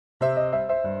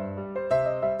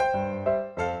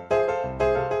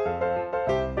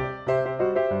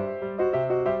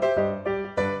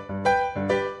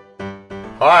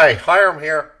Hi, Hiram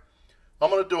here.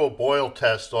 I'm going to do a boil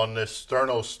test on this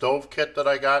Sterno Stove Kit that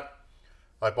I got.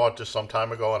 I bought this some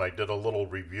time ago and I did a little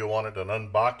review on it, an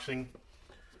unboxing.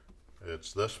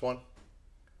 It's this one.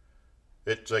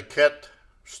 It's a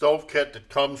stove kit that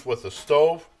comes with a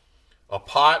stove, a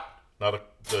pot.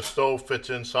 The stove fits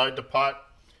inside the pot.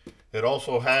 It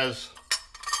also has,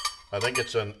 I think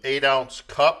it's an 8-ounce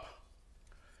cup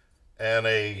and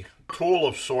a tool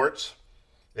of sorts,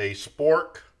 a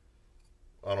spork,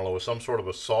 I don't know, with some sort of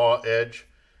a saw edge,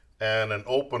 and an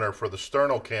opener for the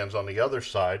Sterno cans on the other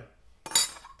side.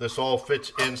 This all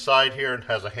fits inside here and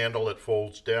has a handle that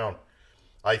folds down.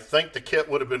 I think the kit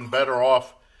would have been better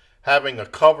off having a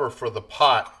cover for the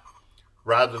pot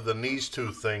rather than these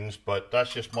two things, but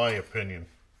that's just my opinion.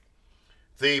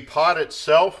 The pot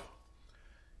itself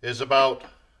is about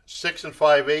 6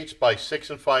 5/8 by 6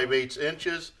 5/8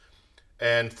 inches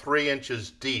and 3 inches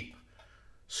deep,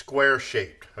 square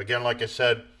shaped. Again, like I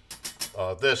said,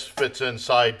 this fits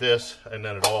inside this and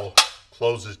then it all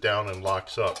closes down and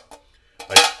locks up.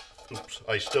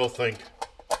 I still think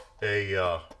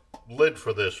a lid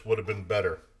for this would have been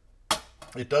better.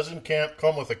 It doesn't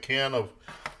come with a can of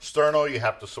Sterno. You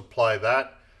have to supply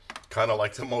that. Kind of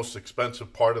like the most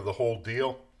expensive part of the whole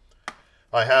deal.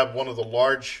 I have one of the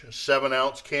large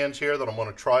 7-ounce cans here that I'm going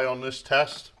to try on this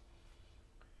test.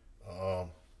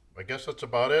 I guess that's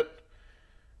about it.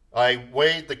 I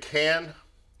weighed the can,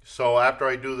 so after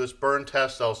I do this burn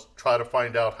test, I'll try to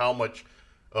find out how much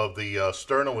of the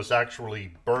Sterno was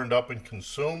actually burned up and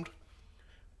consumed.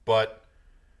 But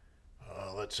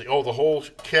let's see. Oh, the whole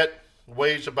kit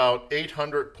weighs about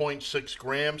 800.6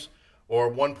 grams or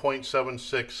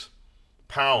 1.76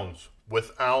 pounds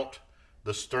without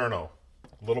the Sterno.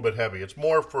 A little bit heavy. It's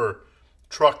more for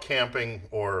truck camping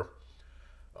or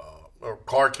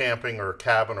car camping or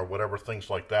cabin or whatever, things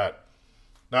like that.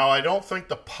 Now, I don't think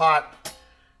the pot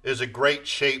is a great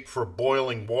shape for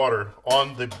boiling water.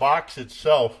 On the box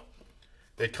itself,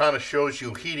 it kind of shows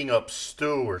you heating up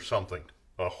stew or something.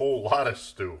 A whole lot of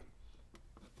stew.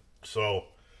 So,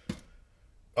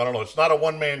 I don't know. It's not a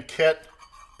one-man kit,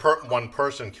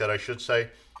 one-person kit, I should say.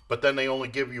 But then they only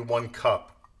give you 1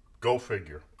 cup. Go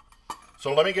figure.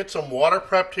 So let me get some water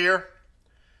prepped here,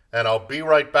 and I'll be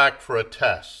right back for a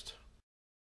test.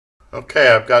 Okay,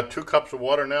 I've got 2 cups of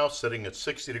water now sitting at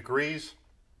 60 degrees.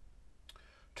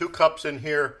 2 cups in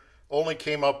here only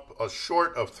came up a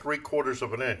short of 3/4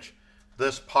 of an inch.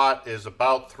 This pot is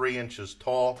about 3 inches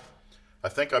tall. I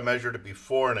think I measured it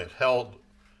before and it held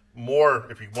more.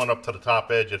 If you went up to the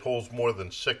top edge, it holds more than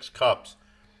 6 cups.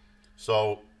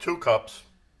 So 2 cups,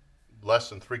 less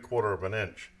than 3/4 of an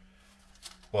inch.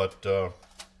 But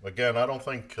again, I don't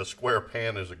think a square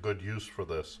pan is a good use for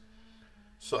this.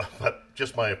 So, but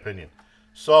just my opinion.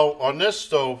 So on this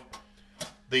stove,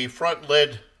 the front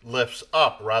lid lifts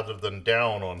up rather than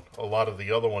down on a lot of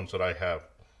the other ones that I have.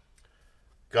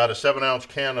 Got a 7-ounce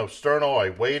can of Sterno.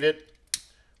 I weighed it.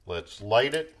 Let's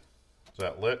light it. Is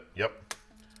that lit? Yep.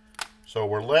 So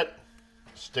we're lit.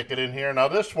 Stick it in here. Now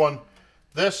this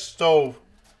stove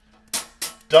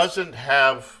doesn't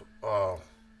have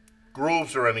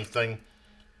grooves or anything.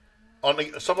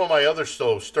 On some of my other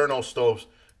stoves, Sterno stoves,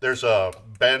 there's a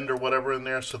bend or whatever in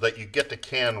there so that you get the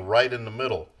can right in the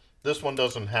middle. This one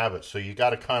doesn't have it, so you got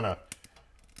to kind of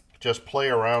just play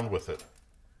around with it.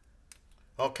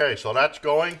 Okay, so that's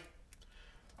going.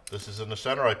 This is in the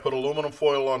center. I put aluminum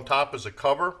foil on top as a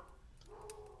cover.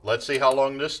 Let's see how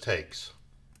long this takes.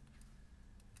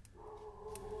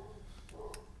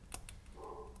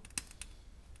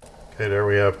 Okay, there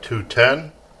we have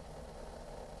 210.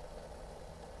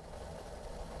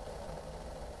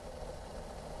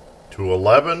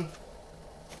 211.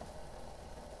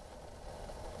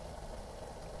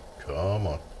 Come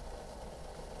on.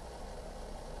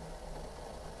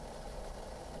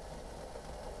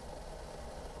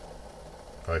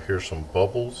 I hear some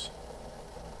bubbles.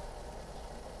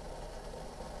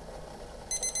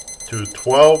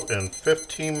 212 and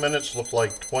 15 minutes look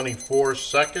like 24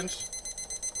 seconds.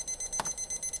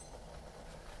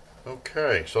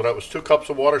 Okay, so that was 2 cups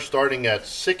of water starting at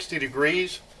 60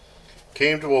 degrees.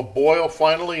 Came to a boil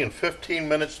finally in 15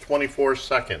 minutes, 24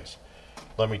 seconds.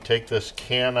 Let me take this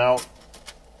can out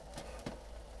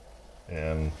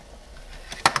and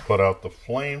put out the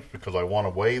flames because I want to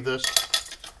weigh this.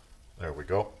 There we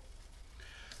go.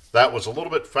 That was a little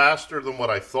bit faster than what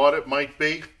I thought it might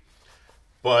be,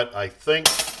 but I think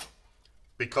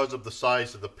because of the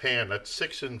size of the pan, that's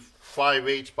 6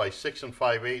 5/8 by 6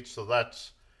 5/8, so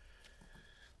that's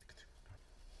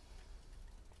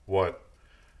what?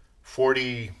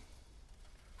 43,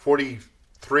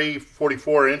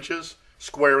 44 inches,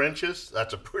 square inches.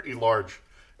 That's a pretty large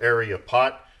area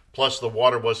pot. Plus the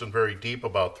water wasn't very deep,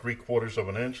 about 3/4 of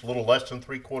an inch, a little less than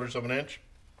 3/4 of an inch.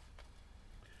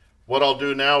 What I'll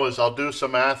do now is I'll do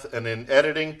some math, and in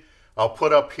editing, I'll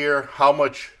put up here how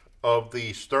much of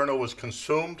the sterno was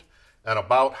consumed and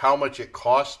about how much it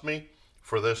cost me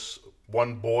for this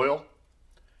one boil.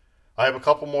 I have a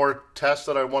couple more tests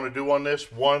that I want to do on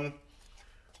this. One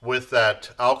with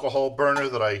that alcohol burner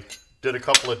that I did a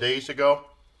couple of days ago.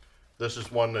 This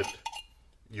is one that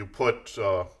you put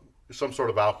some sort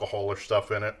of alcohol or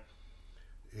stuff in it.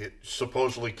 It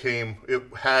supposedly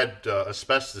it had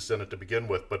asbestos in it to begin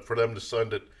with, but for them to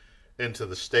send it into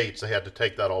the States, they had to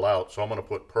take that all out. So I'm going to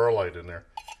put perlite in there.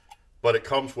 But it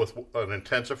comes with an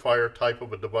intensifier type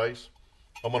of a device.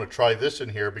 I'm going to try this in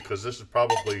here because this is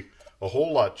probably a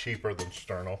whole lot cheaper than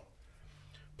sterno.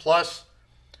 Plus,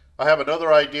 I have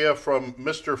another idea from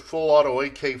Mr. Full Auto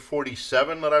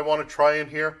AK-47 that I want to try in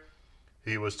here.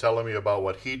 He was telling me about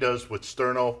what he does with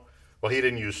sterno. Well, he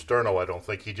didn't use sterno, I don't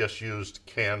think. He just used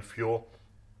canned fuel.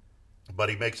 But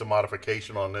he makes a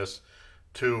modification on this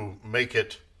to make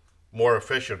it more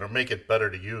efficient, or make it better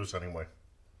to use anyway.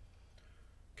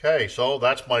 Okay, so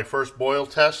that's my first boil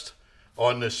test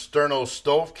on this Sterno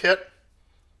Stove Kit.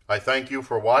 I thank you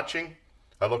for watching.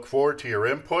 I look forward to your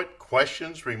input,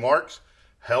 questions, remarks,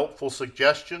 helpful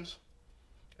suggestions.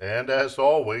 And as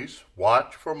always,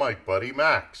 watch for my buddy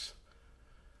Max.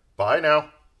 Bye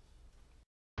now.